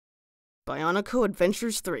BIONICLE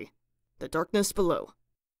Adventures 3, The Darkness Below.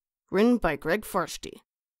 Written by Greg Farshty.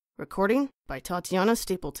 Recording by Tatiana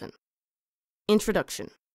Stapleton.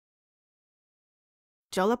 Introduction.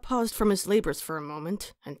 Jala paused from his labors for a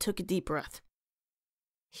moment and took a deep breath.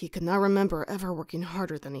 He could not remember ever working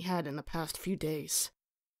harder than he had in the past few days.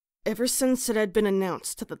 Ever since it had been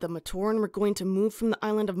announced that the Matoran were going to move from the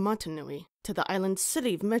island of Motunui to the island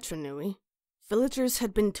city of Metronui, villagers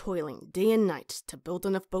had been toiling day and night to build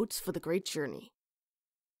enough boats for the great journey.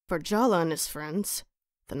 For Jala and his friends,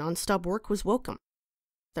 the non-stop work was welcome.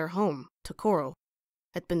 Their home, Tokoro,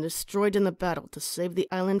 had been destroyed in the battle to save the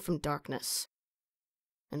island from darkness,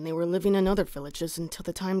 and they were living in other villages until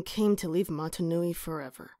the time came to leave Motunui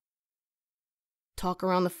forever. Talk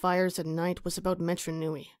around the fires at night was about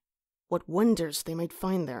Metronui, what wonders they might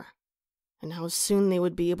find there, and how soon they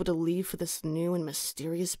would be able to leave for this new and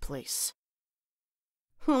mysterious place.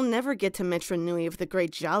 "We'll never get to Metronui if the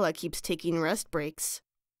great Jala keeps taking rest breaks."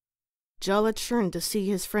 Jala turned to see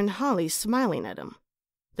his friend Holly smiling at him.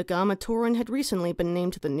 The Matoran had recently been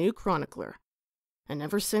named the new chronicler, and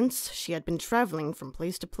ever since she had been traveling from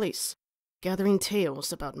place to place, gathering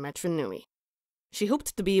tales about Metronui. She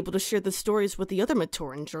hoped to be able to share the stories with the other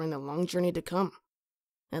Matoran during the long journey to come.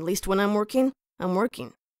 "At least when I'm working,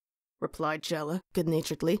 replied Jala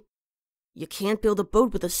good-naturedly. "You can't build a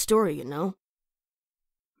boat with a story, you know."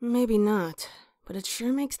 "Maybe not, but it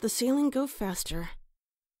sure makes the sailing go faster.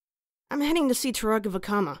 I'm heading to see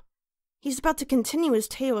Vakama. He's about to continue his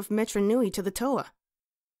tale of Metronui to the Toa.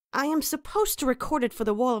 I am supposed to record it for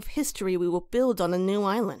the wall of history we will build on the new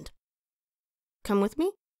island. Come with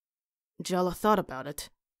me?" Jala thought about it.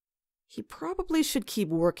 He probably should keep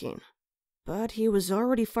working, but he was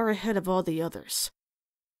already far ahead of all the others.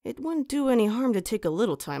 It wouldn't do any harm to take a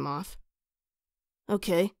little time off.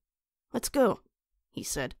 "Okay, let's go," he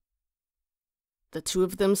said. The two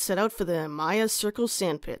of them set out for the Maya Circle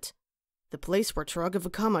Sandpit, the place where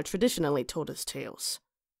Vakama traditionally told his tales.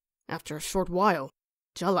 After a short while,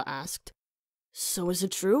 Jala asked, "So is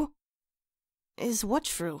it true?" "Is what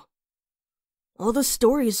true?" "All the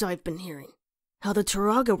stories I've been hearing. How the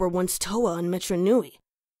Turaga were once Toa on Metronui.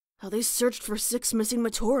 How they searched for 6 missing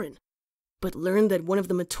Matoran, but learned that one of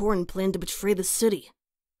the Matoran planned to betray the city.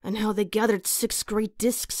 And how they gathered 6 great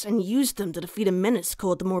discs and used them to defeat a menace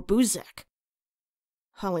called the Morbuzak."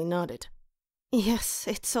 Holly nodded. "Yes,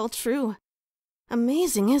 it's all true.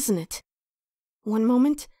 Amazing, isn't it? One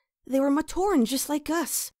moment, they were Matoran just like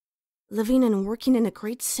us, living and working in a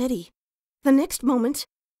great city. The next moment,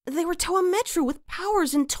 they were Toa Metru with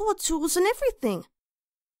powers and Toa tools and everything."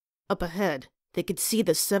 Up ahead, they could see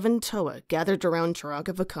the 7 Toa gathered around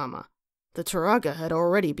Vakama. The Turaga had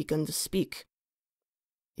already begun to speak.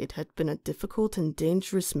 "It had been a difficult and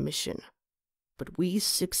dangerous mission, but we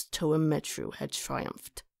 6 Toa Metru had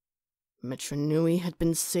triumphed. Metronui had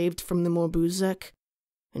been saved from the Morbuzak,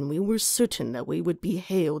 and we were certain that we would be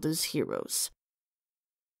hailed as heroes.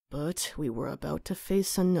 But we were about to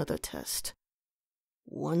face another test,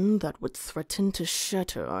 one that would threaten to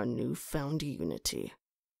shatter our newfound unity."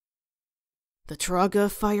 The Turaga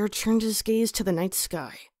fire turned his gaze to the night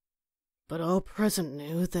sky, but all present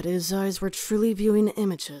knew that his eyes were truly viewing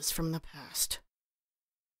images from the past.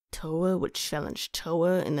 Toa would challenge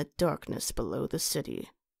Toa in the darkness below the city,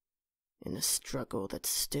 in a struggle that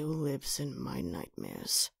still lives in my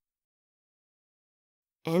nightmares.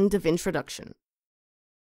 End of introduction.